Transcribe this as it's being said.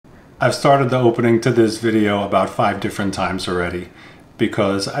I've started the opening to this video about 5 different times already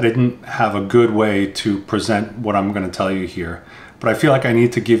because I didn't have a good way to present what I'm going to tell you here. But I feel like I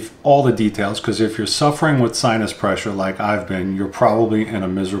need to give all the details because if you're suffering with sinus pressure like I've been, you're probably in a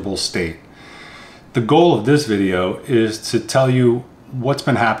miserable state. The goal of this video is to tell you what's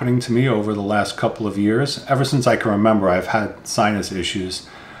been happening to me over the last couple of years. Ever since I can remember, I've had sinus issues.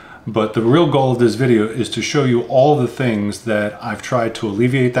 But the real goal of this video is to show you all the things that I've tried to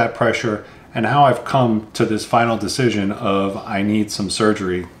alleviate that pressure and how I've come to this final decision of I need some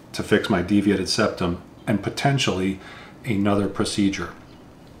surgery to fix my deviated septum and potentially another procedure.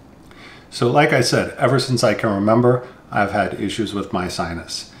 So like I said, ever since I can remember, I've had issues with my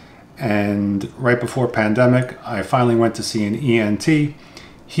sinus. And right before pandemic, I finally went to see an ENT.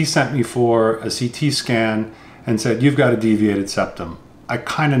 He sent me for a CT scan and said, "You've got a deviated septum." I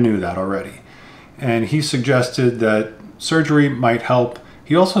kind of knew that already. And he suggested that surgery might help.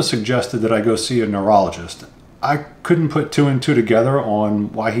 He also suggested that I go see a neurologist. I couldn't put 2 and 2 together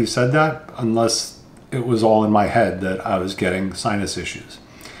on why he said that unless it was all in my head that I was getting sinus issues.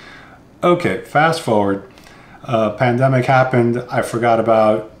 Okay, fast forward. Pandemic happened. I forgot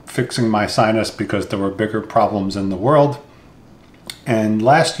about fixing my sinus because there were bigger problems in the world. And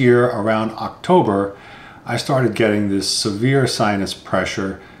last year around October, I started getting this severe sinus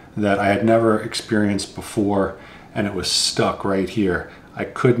pressure that I had never experienced before, and it was stuck right here. I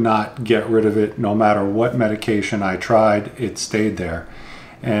could not get rid of it. No matter what medication I tried, it stayed there.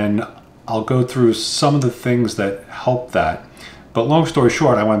 And I'll go through some of the things that helped that. But long story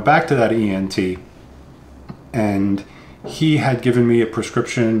short, I went back to that ENT, and he had given me a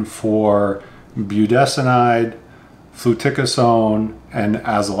prescription for budesonide, fluticasone, and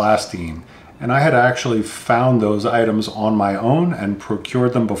azolastine. And I had actually found those items on my own and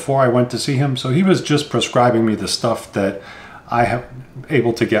procured them before I went to see him. So he was just prescribing me the stuff that I have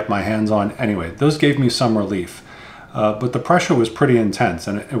able to get my hands on anyway. Those gave me some relief. But the pressure was pretty intense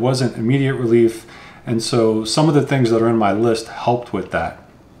and it wasn't immediate relief. And so some of the things that are in my list helped with that.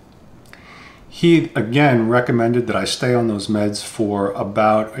 He again recommended that I stay on those meds for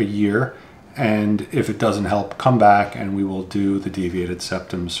about a year. And if it doesn't help, come back and we will do the deviated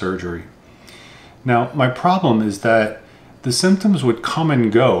septum surgery. Now, my problem is that the symptoms would come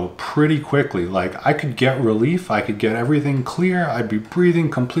and go pretty quickly. Like I could get relief, I could get everything clear, I'd be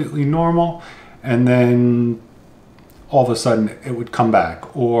breathing completely normal, and then all of a sudden it would come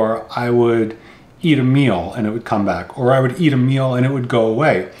back. Or I would eat a meal and it would come back. Or I would eat a meal and it would go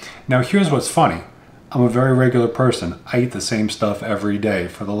away. Now, here's what's funny. I'm a very regular person. I eat the same stuff every day.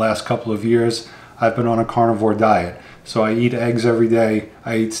 For the last couple of years, I've been on a carnivore diet. So I eat eggs every day,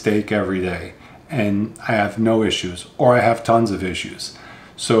 I eat steak every day. And I have no issues, or I have tons of issues.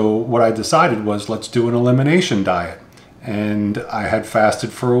 So what I decided was, let's do an elimination diet. And I had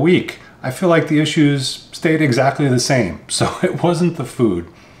fasted for a week. I feel like the issues stayed exactly the same. So it wasn't the food.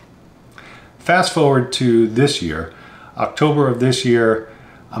 Fast forward to this year, October of this year,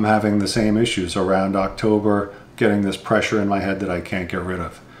 I'm having the same issues around October, getting this pressure in my head that I can't get rid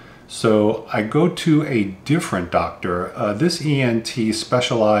of. So I go to a different doctor. This ENT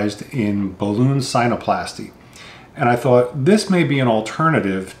specialized in balloon sinuplasty. And I thought this may be an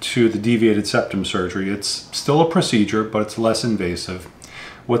alternative to the deviated septum surgery. It's still a procedure, but it's less invasive.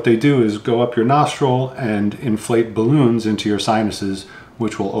 What they do is go up your nostril and inflate balloons into your sinuses,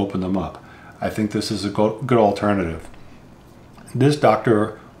 which will open them up. I think this is a good alternative. This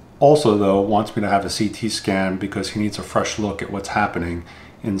doctor also, though, wants me to have a CT scan because he needs a fresh look at what's happening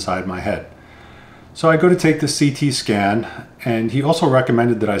inside my head. So I go to take the CT scan, and he also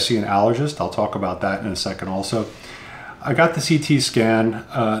recommended that I see an allergist. I'll talk about that in a second also. I got the CT scan,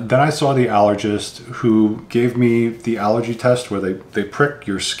 then I saw the allergist who gave me the allergy test where they prick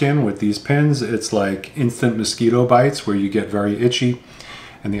your skin with these pins. It's like instant mosquito bites where you get very itchy.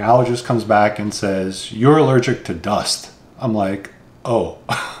 And the allergist comes back and says, "You're allergic to dust." I'm like, oh.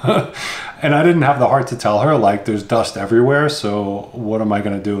 And I didn't have the heart to tell her, like, there's dust everywhere, so what am I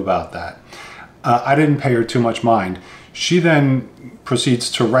going to do about that? I didn't pay her too much mind. She then proceeds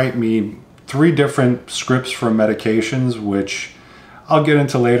to write me 3 different scripts for medications, which I'll get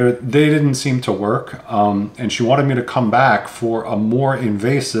into later. They didn't seem to work, and she wanted me to come back for a more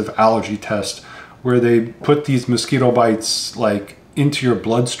invasive allergy test where they put these mosquito bites like into your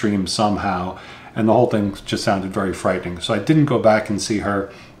bloodstream somehow, and the whole thing just sounded very frightening. So I didn't go back and see her.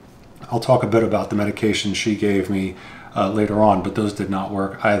 I'll talk a bit about the medications she gave me later on, but those did not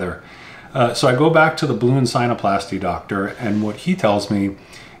work either. So I go back to the balloon sinuplasty doctor, and what he tells me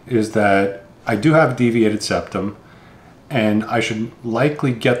is that I do have deviated septum, and I should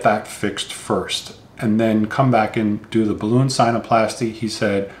likely get that fixed first, and then come back and do the balloon sinuplasty. He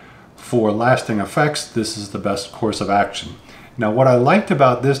said for lasting effects, this is the best course of action. Now, what I liked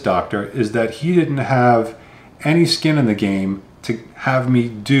about this doctor is that he didn't have any skin in the game to have me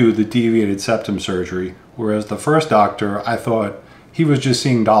do the deviated septum surgery, whereas the first doctor, I thought he was just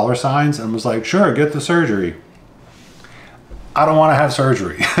seeing dollar signs and was like, sure, get the surgery. I don't want to have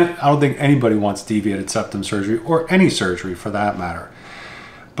surgery. I don't think anybody wants deviated septum surgery, or any surgery for that matter.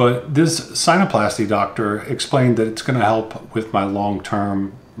 But this sinuplasty doctor explained that it's going to help with my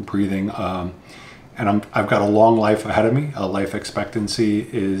long-term breathing. And I've got a long life ahead of me. Life expectancy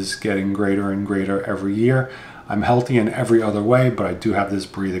is getting greater and greater every year. I'm healthy in every other way, but I do have this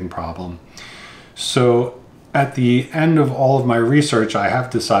breathing problem. So at the end of all of my research, I have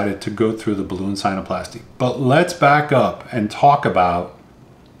decided to go through the balloon sinuplasty. But let's back up and talk about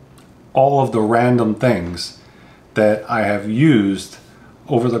all of the random things that I have used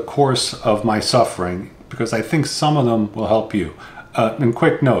over the course of my suffering, because I think some of them will help you. And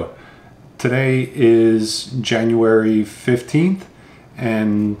quick note, today is January 15th,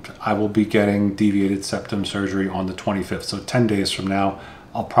 and I will be getting deviated septum surgery on the 25th. So 10 days from now,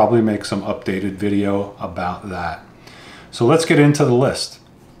 I'll probably make some updated video about that. So let's get into the list.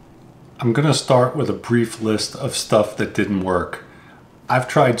 I'm gonna start with a brief list of stuff that didn't work. I've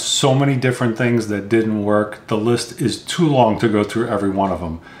tried so many different things that didn't work. The list is too long to go through every one of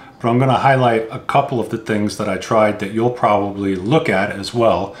them, but I'm gonna highlight a couple of the things that I tried that you'll probably look at as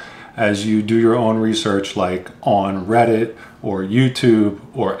well as you do your own research, like on Reddit or YouTube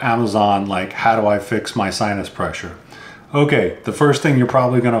or Amazon, like how do I fix my sinus pressure? Okay, the first thing you're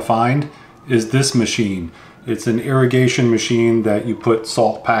probably gonna find is this machine. It's an irrigation machine that you put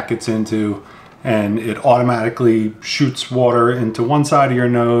salt packets into, and it automatically shoots water into one side of your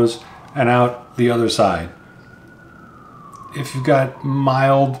nose and out the other side. If you've got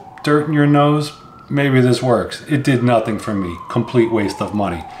mild dirt in your nose, maybe this works. It did nothing for me. Complete waste of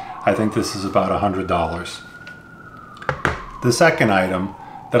money. I think this is about $100. The second item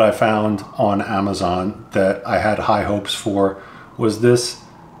that I found on Amazon that I had high hopes for was this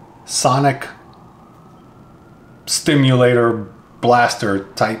sonic stimulator blaster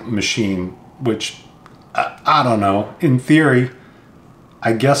type machine, which I don't know. In theory,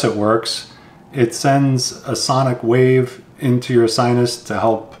 I guess it works. It sends a sonic wave into your sinus to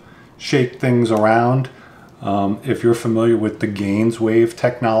help shake things around. If you're familiar with the Gaines wave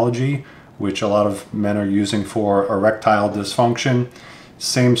technology, which a lot of men are using for erectile dysfunction,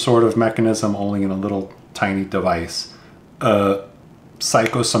 same sort of mechanism, only in a little tiny device.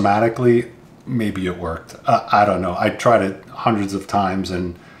 Psychosomatically, maybe it worked. I don't know. I tried it hundreds of times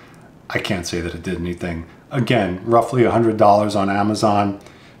and I can't say that it did anything. Again, roughly $100 on Amazon.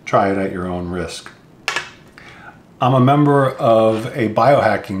 Try it at your own risk. I'm a member of a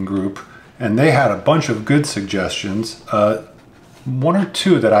biohacking group, and they had a bunch of good suggestions. One or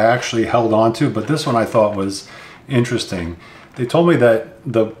two that I actually held on to, but this one I thought was interesting. They told me that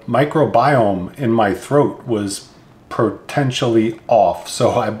the microbiome in my throat was potentially off.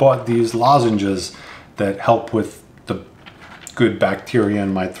 So I bought these lozenges that help with the good bacteria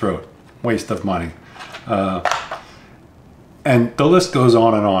in my throat. Waste of money. And the list goes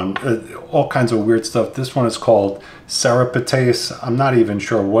on and on. All kinds of weird stuff. This one is called serapatase. I'm not even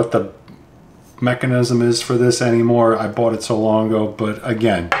sure what the mechanism is for this anymore. I bought it so long ago, but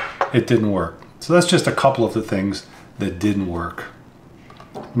again, it didn't work. So that's just a couple of the things that didn't work.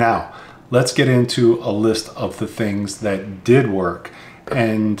 Now, let's get into a list of the things that did work.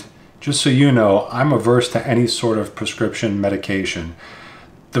 And just so you know, I'm averse to any sort of prescription medication.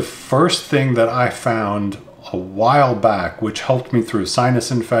 The first thing that I found a while back, which helped me through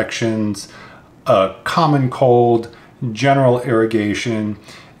sinus infections, a common cold, general irrigation,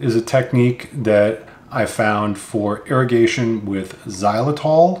 is a technique that I found for irrigation with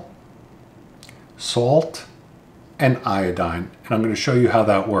xylitol, salt, and iodine. And I'm going to show you how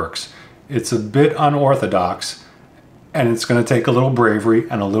that works. It's a bit unorthodox, and it's going to take a little bravery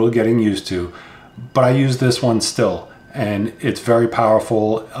and a little getting used to, but I use this one still, and it's very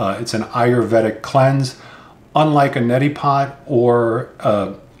powerful. It's an Ayurvedic cleanse. Unlike a neti pot or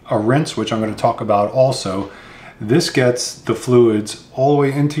a rinse, which I'm going to talk about also, this gets the fluids all the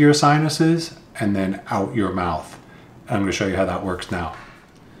way into your sinuses and then out your mouth. And I'm going to show you how that works now.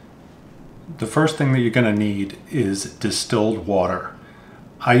 The first thing that you're going to need is distilled water.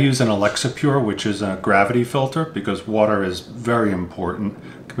 I use an Alexapure, which is a gravity filter, because water is very important.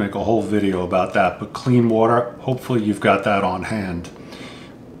 I can make a whole video about that, but clean water, hopefully you've got that on hand.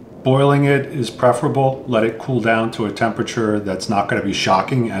 Boiling it is preferable. Let it cool down to a temperature that's not going to be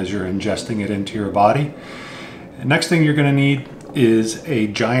shocking as you're ingesting it into your body. The next thing you're going to need is a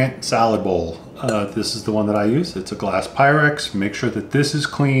giant salad bowl. This is the one that I use. It's a glass Pyrex. Make sure that this is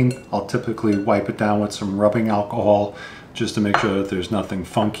clean. I'll typically wipe it down with some rubbing alcohol just to make sure that there's nothing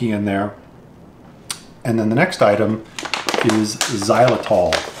funky in there. And then the next item is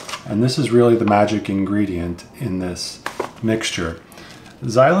xylitol. And this is really the magic ingredient in this mixture.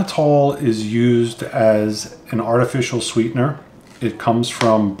 Xylitol is used as an artificial sweetener. It comes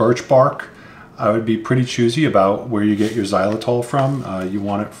from birch bark. I would be pretty choosy about where you get your xylitol from. You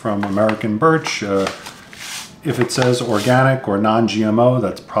want it from American birch. If it says organic or non-GMO,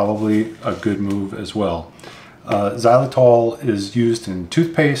 that's probably a good move as well. Xylitol is used in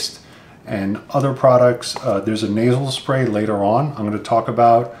toothpaste and other products. There's a nasal spray later on I'm going to talk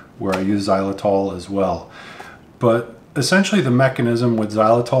about where I use xylitol as well. But essentially the mechanism with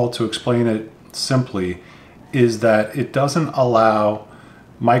xylitol, to explain it simply, is that it doesn't allow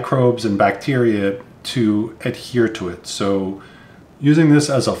microbes and bacteria to adhere to it. So using this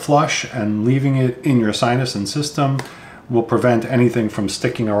as a flush and leaving it in your sinus and system will prevent anything from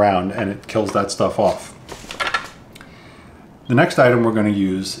sticking around, and it kills that stuff off. The next item we're going to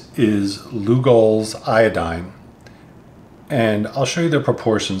use is Lugol's iodine, and I'll show you the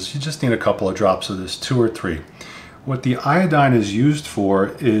proportions. You just need a couple of drops of this, 2 or 3. What the iodine is used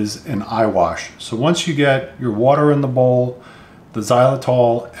for is an eye wash. So once you get your water in the bowl, the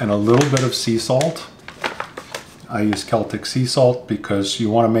xylitol, and a little bit of sea salt. I use Celtic sea salt because you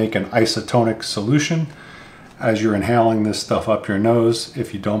want to make an isotonic solution as you're inhaling this stuff up your nose.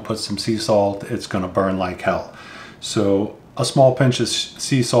 If you don't put some sea salt, it's going to burn like hell. So a small pinch of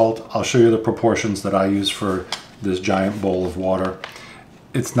sea salt. I'll show you the proportions that I use for this giant bowl of water.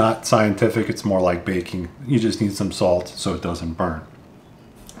 It's not scientific, it's more like baking. You just need some salt so it doesn't burn.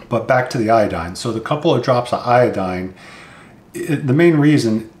 But back to the iodine. So the couple of drops of iodine, the main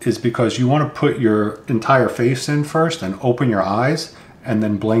reason is because you want to put your entire face in first and open your eyes and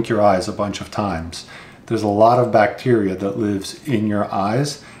then blink your eyes a bunch of times. There's a lot of bacteria that lives in your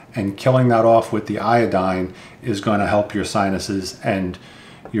eyes, and killing that off with the iodine is going to help your sinuses and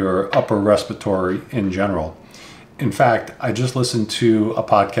your upper respiratory in general. In fact, I just listened to a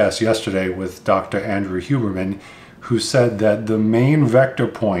podcast yesterday with Dr. Andrew Huberman, who said that the main vector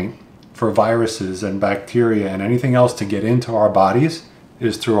point for viruses and bacteria and anything else to get into our bodies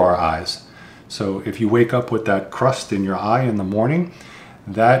is through our eyes. So if you wake up with that crust in your eye in the morning,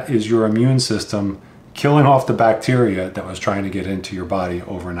 that is your immune system killing off the bacteria that was trying to get into your body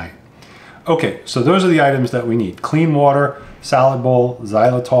overnight. Okay, so those are the items that we need: clean water, salad bowl,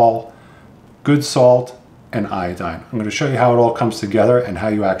 xylitol, good salt, and iodine. I'm going to show you how it all comes together and how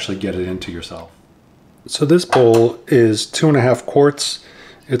you actually get it into yourself. So this bowl is 2.5 quarts.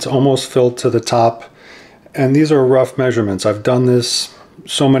 It's almost filled to the top, and these are rough measurements. I've done this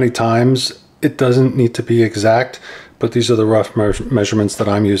so many times, it doesn't need to be exact, but these are the rough measurements that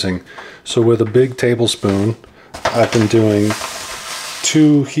I'm using. So with a big tablespoon, I've been doing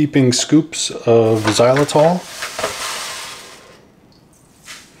 2 heaping scoops of xylitol,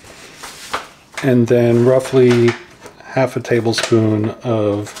 and then roughly half a tablespoon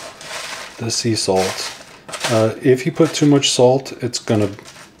of the sea salt. If you put too much salt, it's going to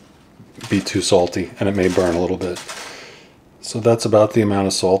be too salty and it may burn a little bit. So that's about the amount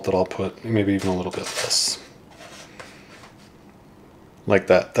of salt that I'll put, maybe even a little bit less. Like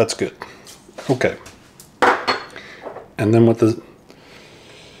that, that's good. Okay. And then with the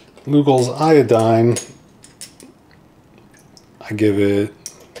Lugol's iodine, I give it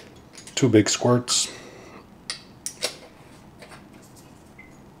 2 big squirts.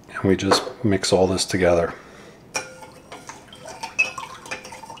 And we just mix all this together.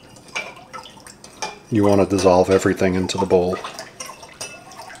 You want to dissolve everything into the bowl.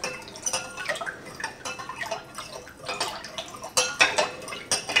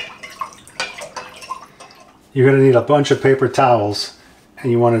 You're going to need a bunch of paper towels, and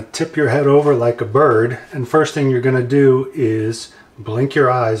you want to tip your head over like a bird, and first thing you're going to do is blink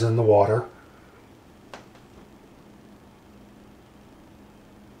your eyes in the water.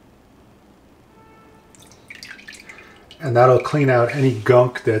 And that'll clean out any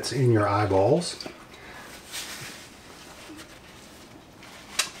gunk that's in your eyeballs.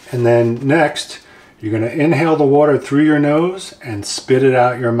 And then next, you're going to inhale the water through your nose and spit it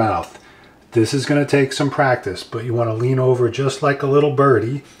out your mouth. This is going to take some practice, but you want to lean over just like a little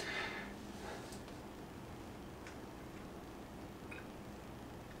birdie.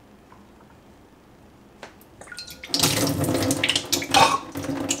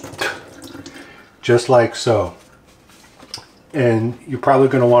 Just like so. And you're probably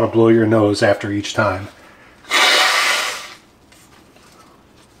going to want to blow your nose after each time.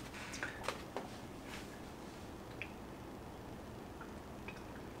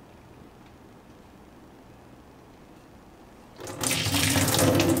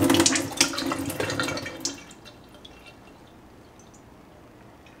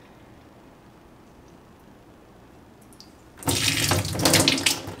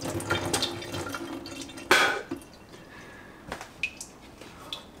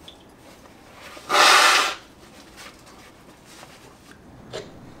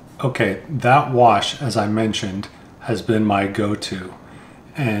 Okay, that wash, as I mentioned, has been my go-to,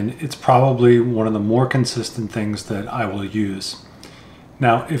 and it's probably one of the more consistent things that I will use.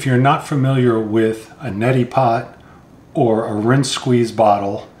 Now, if you're not familiar with a neti pot or a rinse squeeze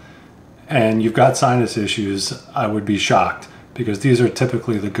bottle and you've got sinus issues, I would be shocked, because these are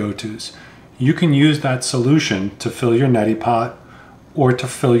typically the go-tos. You can use that solution to fill your neti pot or to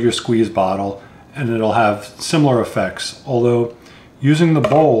fill your squeeze bottle, and it'll have similar effects, although using the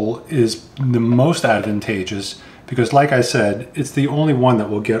bowl is the most advantageous because, like I said, it's the only one that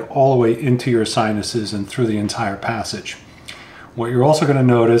will get all the way into your sinuses and through the entire passage. What you're also going to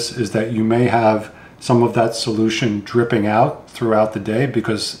notice is that you may have some of that solution dripping out throughout the day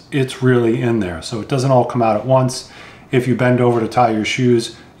because it's really in there. So it doesn't all come out at once. If you bend over to tie your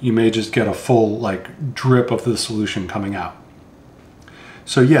shoes, you may just get a full drip of the solution coming out.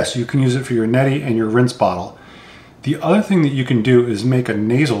 So yes, you can use it for your neti and your rinse bottle. The other thing that you can do is make a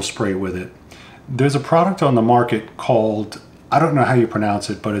nasal spray with it. There's a product on the market called, I don't know how you pronounce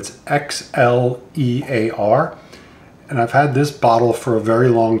it, but it's XLEAR. And I've had this bottle for a very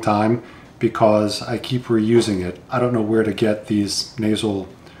long time because I keep reusing it. I don't know where to get these nasal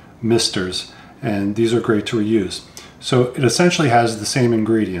misters, and these are great to reuse. So it essentially has the same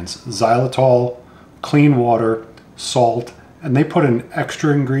ingredients: xylitol, clean water, salt, and they put an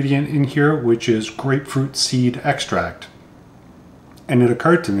extra ingredient in here, which is grapefruit seed extract. And it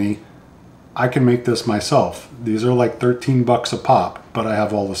occurred to me, I can make this myself. These are like 13 bucks a pop, but I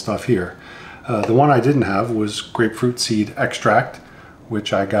have all the stuff here. The one I didn't have was grapefruit seed extract,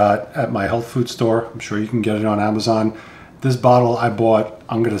 which I got at my health food store. I'm sure you can get it on Amazon. This bottle I bought,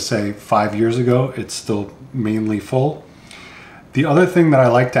 I'm gonna say 5 years ago. It's still mainly full. The other thing that I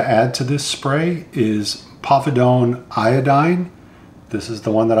like to add to this spray is povidone iodine. This is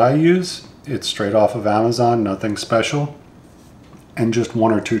the one that I use. It's straight off of Amazon, nothing special. And just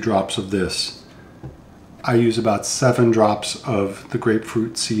 1 or 2 drops of this. I use about 7 drops of the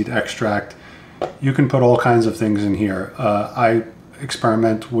grapefruit seed extract. You can put all kinds of things in here. I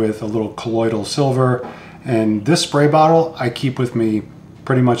experiment with a little colloidal silver, and this spray bottle I keep with me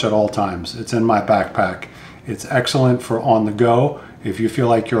pretty much at all times. It's in my backpack. It's excellent for on the go. If you feel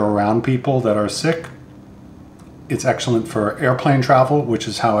like you're around people that are sick, it's excellent for airplane travel, which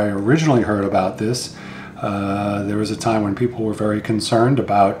is how I originally heard about this. There was a time when people were very concerned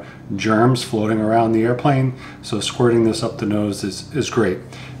about germs floating around the airplane, so squirting this up the nose is great.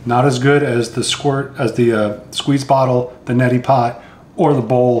 Not as good as the squeeze bottle, the neti pot, or the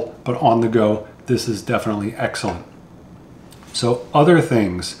bowl, but on the go, this is definitely excellent. So other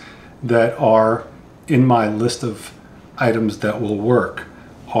things that are in my list of items that will work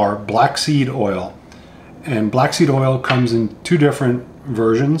are black seed oil. And black seed oil comes in 2 different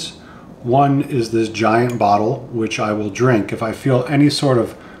versions. One is this giant bottle, which I will drink if I feel any sort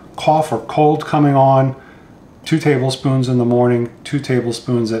of cough or cold coming on. 2 tablespoons in the morning, 2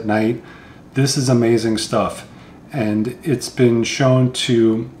 tablespoons at night. This is amazing stuff, and it's been shown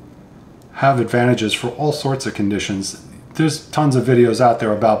to have advantages for all sorts of conditions. There's tons of videos out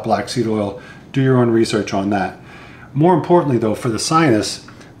there about black seed oil. Do your own research on that. More importantly though, for the sinus,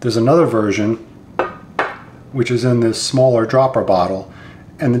 there's another version which is in this smaller dropper bottle.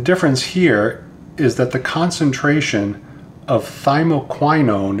 And the difference here is that the concentration of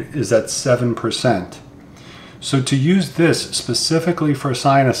thymoquinone is at 7%. So to use this specifically for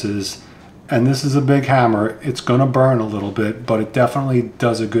sinuses, and this is a big hammer, it's gonna burn a little bit, but it definitely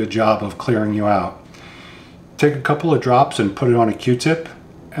does a good job of clearing you out. Take a couple of drops and put it on a Q-tip,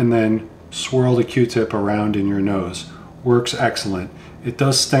 and then swirl the Q-tip around in your nose. Works excellent. It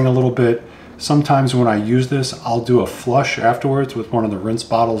does sting a little bit. Sometimes when I use this, I'll do a flush afterwards with one of the rinse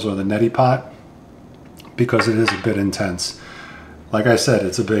bottles or the neti pot because it is a bit intense. Like I said,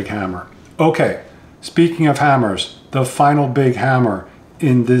 it's a big hammer. Okay, speaking of hammers, the final big hammer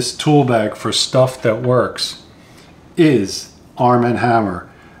in this tool bag for stuff that works is Arm &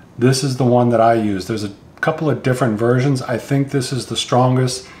 Hammer. This is the one that I use. There's a couple of different versions. I think this is the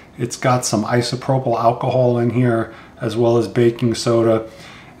strongest. It's got some isopropyl alcohol in here as well as baking soda.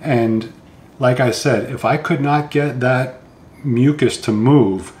 And like I said, if I could not get that mucus to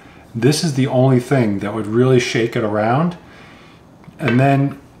move, this is the only thing that would really shake it around. And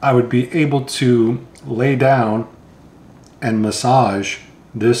then I would be able to lay down and massage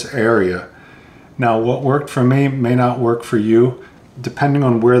this area. Now, what worked for me may not work for you, depending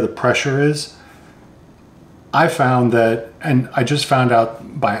on where the pressure is. I found that, and I just found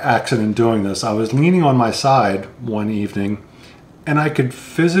out by accident doing this, I was leaning on my side one evening and I could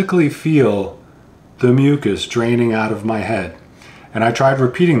physically feel the mucus draining out of my head. And I tried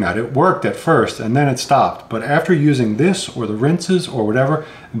repeating that. It worked at first and then it stopped. But after using this or the rinses or whatever,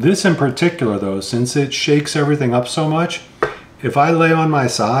 this in particular though, since it shakes everything up so much, if I lay on my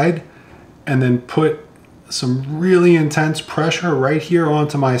side and then put some really intense pressure right here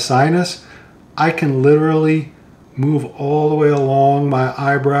onto my sinus, I can literally move all the way along my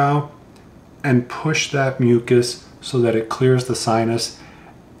eyebrow and push that mucus so that it clears the sinus.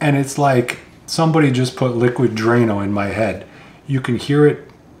 And it's like somebody just put liquid Drano in my head. You can hear it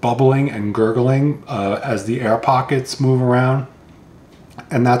bubbling and gurgling as the air pockets move around,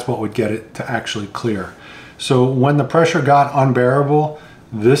 and that's what would get it to actually clear. So when the pressure got unbearable,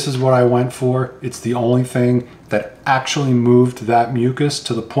 this is what I went for. It's the only thing that actually moved that mucus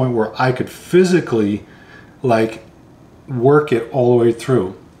to the point where I could physically like work it all the way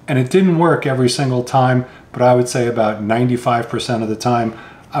through. And it didn't work every single time, but I would say about 95% of the time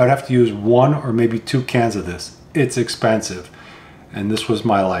I would have to use 1 or maybe 2 cans of this. It's expensive, and this was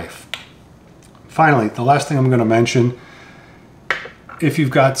my life. Finally, the last thing I'm going to mention, if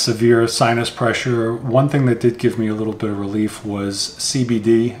you've got severe sinus pressure, one thing that did give me a little bit of relief was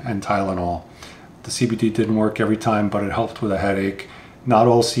CBD and Tylenol. The CBD didn't work every time, but it helped with a headache. Not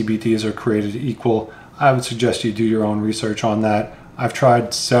all CBDs are created equal. I would suggest you do your own research on that. I've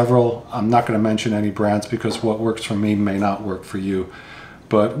tried several. I'm not going to mention any brands because what works for me may not work for you.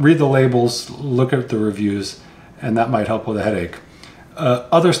 But read the labels, look at the reviews, and that might help with a headache.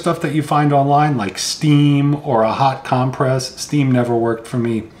 Other stuff that you find online, like steam or a hot compress. Steam never worked for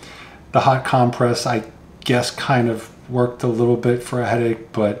me. The hot compress, I guess, kind of worked a little bit for a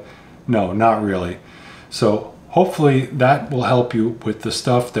headache, but no, not really. So hopefully that will help you with the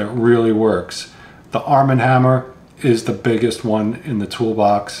stuff that really works. The Arm & Hammer is the biggest one in the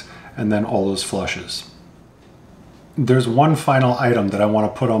toolbox, and then all those flushes. There's one final item that I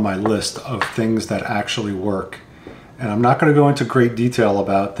want to put on my list of things that actually work. And I'm not going to go into great detail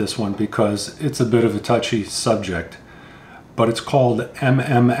about this one because it's a bit of a touchy subject, but it's called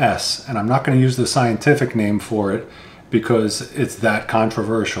MMS, and I'm not going to use the scientific name for it because it's that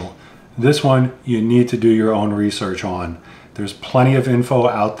controversial. This one you need to do your own research on. There's plenty of info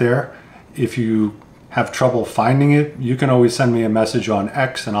out there. If you have trouble finding it, you can always send me a message on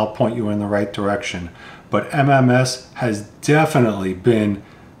X and I'll point you in the right direction. But MMS has definitely been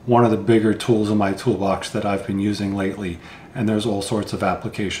one of the bigger tools in my toolbox that I've been using lately, and there's all sorts of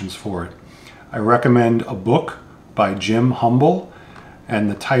applications for it. I recommend a book by Jim Humble, and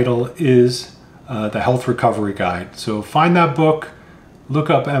the title is The Health Recovery Guide. So find that book,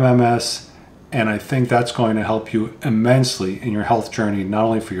 look up MMS, and I think that's going to help you immensely in your health journey, not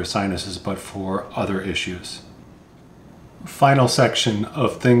only for your sinuses, but for other issues. Final section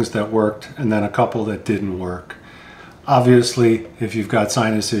of things that worked, and then a couple that didn't work. Obviously, if you've got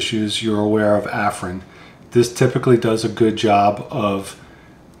sinus issues, you're aware of Afrin. This typically does a good job of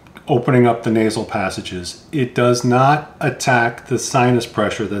opening up the nasal passages. It does not attack the sinus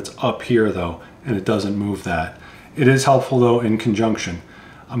pressure that's up here though, and it doesn't move that. It is helpful though in conjunction.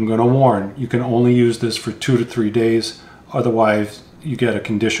 I'm going to warn, you can only use this for 2 to 3 days. Otherwise, you get a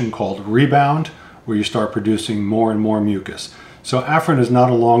condition called rebound, where you start producing more and more mucus. So Afrin is not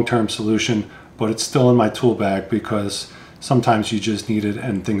a long-term solution, but it's still in my tool bag because sometimes you just need it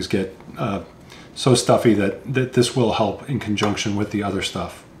and things get so stuffy that this will help in conjunction with the other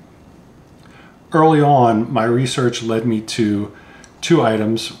stuff. Early on, my research led me to 2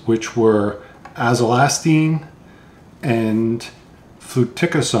 items, which were azolastine and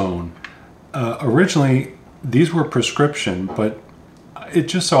fluticasone. Originally, these were prescription, but it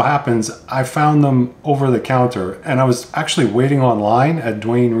just so happens I found them over the counter, and I was actually waiting online at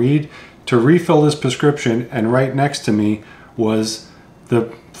Duane Reade to refill this prescription, and right next to me was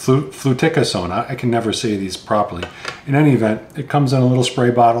the fluticasone. I can never say these properly. In any event, it comes in a little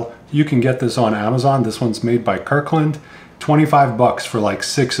spray bottle. You can get this on Amazon. This one's made by Kirkland. 25 bucks for like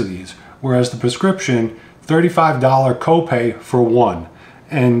 6 of these, whereas the prescription, $35 copay for 1.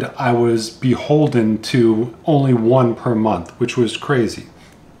 And I was beholden to only 1 per month, which was crazy.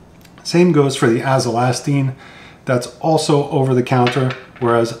 Same goes for the azolastine. That's also over the counter,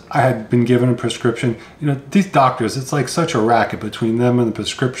 whereas I had been given a prescription. You know, these doctors, it's like such a racket between them and the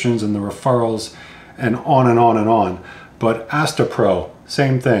prescriptions and the referrals and on and on and on. But Astapro,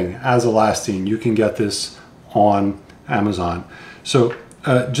 same thing, azolastine, you can get this on Amazon. So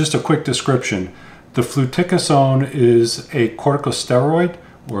just a quick description. The fluticasone is a corticosteroid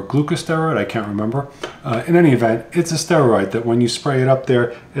or glucosteroid, I can't remember. In any event, it's a steroid that when you spray it up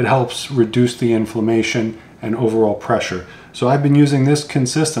there, it helps reduce the inflammation and overall pressure. So I've been using this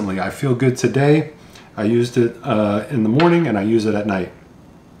consistently. I feel good today. I used it in the morning and I use it at night.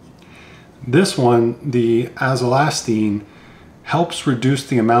 This one, the azolastine, helps reduce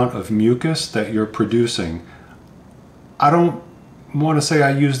the amount of mucus that you're producing. I don't want to say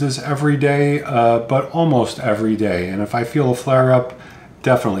I use this every day, but almost every day. And if I feel a flare-up,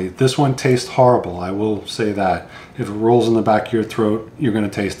 definitely. This one tastes horrible, I will say that. If it rolls in the back of your throat, you're going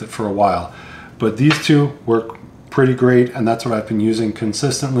to taste it for a while. But these two work pretty great, and that's what I've been using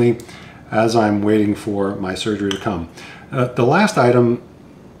consistently as I'm waiting for my surgery to come. The last item,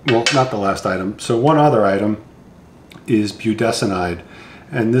 well, not the last item, so one other item is budesonide.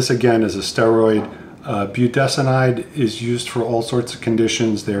 And this again is a steroid. Budesonide is used for all sorts of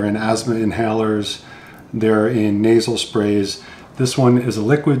conditions. They're in asthma inhalers, they're in nasal sprays. This one is a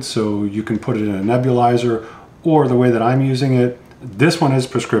liquid, so you can put it in a nebulizer, or the way that I'm using it, this one is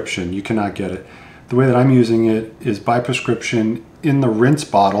prescription, you cannot get it. The way that I'm using it is by prescription. In the rinse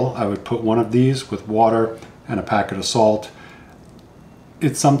bottle, I would put one of these with water and a packet of salt.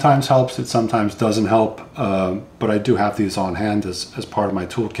 It sometimes helps, it sometimes doesn't help, but I do have these on hand as part of my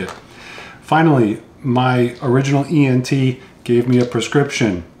toolkit. Finally, my original ENT gave me a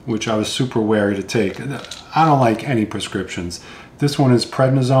prescription, which I was super wary to take. I don't like any prescriptions. This one is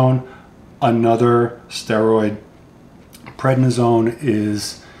prednisone, another steroid. Prednisone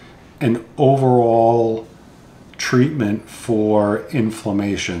is an overall treatment for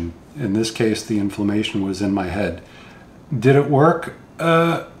inflammation. In this case, the inflammation was in my head. Did it work?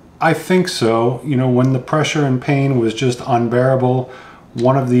 I think so. You know, when the pressure and pain was just unbearable,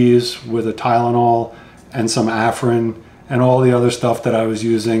 one of these with a Tylenol and some Afrin and all the other stuff that I was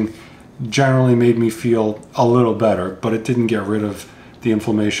using generally made me feel a little better, but it didn't get rid of the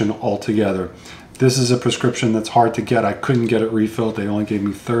inflammation altogether. This is a prescription that's hard to get. I couldn't get it refilled. They only gave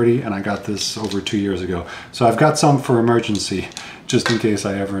me 30, and I got this over 2 years ago. So I've got some for emergency, just in case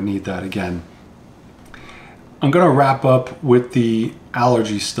I ever need that again. I'm gonna wrap up with the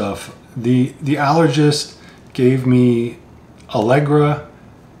allergy stuff. The allergist gave me Allegra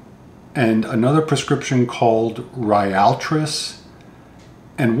and another prescription called Ryaltris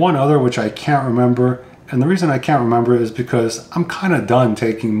and one other which I can't remember. And the reason I can't remember is because I'm kind of done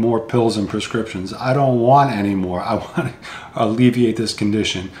taking more pills and prescriptions. I don't want any more. I want to alleviate this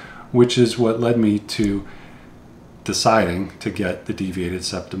condition, which is what led me to deciding to get the deviated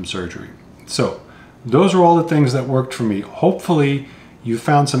septum surgery. So those are all the things that worked for me. Hopefully you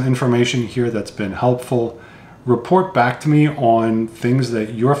found some information here that's been helpful. Report back to me on things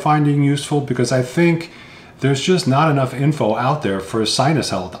that you're finding useful, because I think there's just not enough info out there for sinus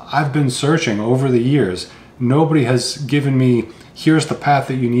health. I've been searching over the years. Nobody has given me, here's the path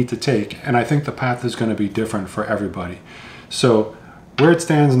that you need to take. And I think the path is going to be different for everybody. So where it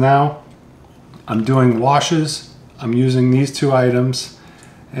stands now, I'm doing washes. I'm using these two items,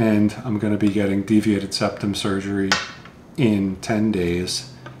 and I'm going to be getting deviated septum surgery in 10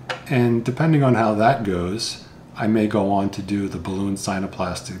 days. And depending on how that goes, I may go on to do the balloon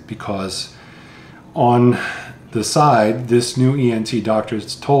sinuplasty, because on the side, this new ENT doctor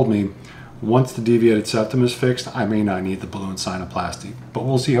has told me once the deviated septum is fixed, I may not need the balloon sinuplasty, but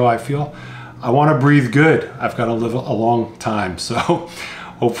we'll see how I feel. I want to breathe good. I've got to live a long time, so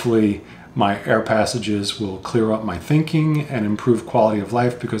hopefully my air passages will clear up my thinking and improve quality of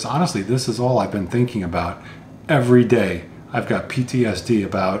life, because honestly, this is all I've been thinking about every day. I've got PTSD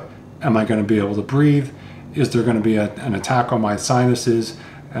about, am I going to be able to breathe? Is there going to be an attack on my sinuses?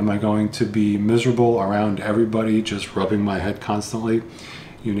 Am I going to be miserable around everybody, just rubbing my head constantly?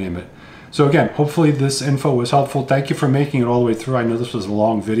 You name it. So again, hopefully this info was helpful. Thank you for making it all the way through. I know this was a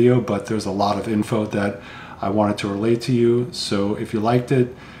long video, but there's a lot of info that I wanted to relate to you. So if you liked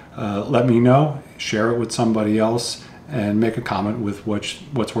it, let me know, share it with somebody else, and make a comment with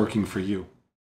what's working for you.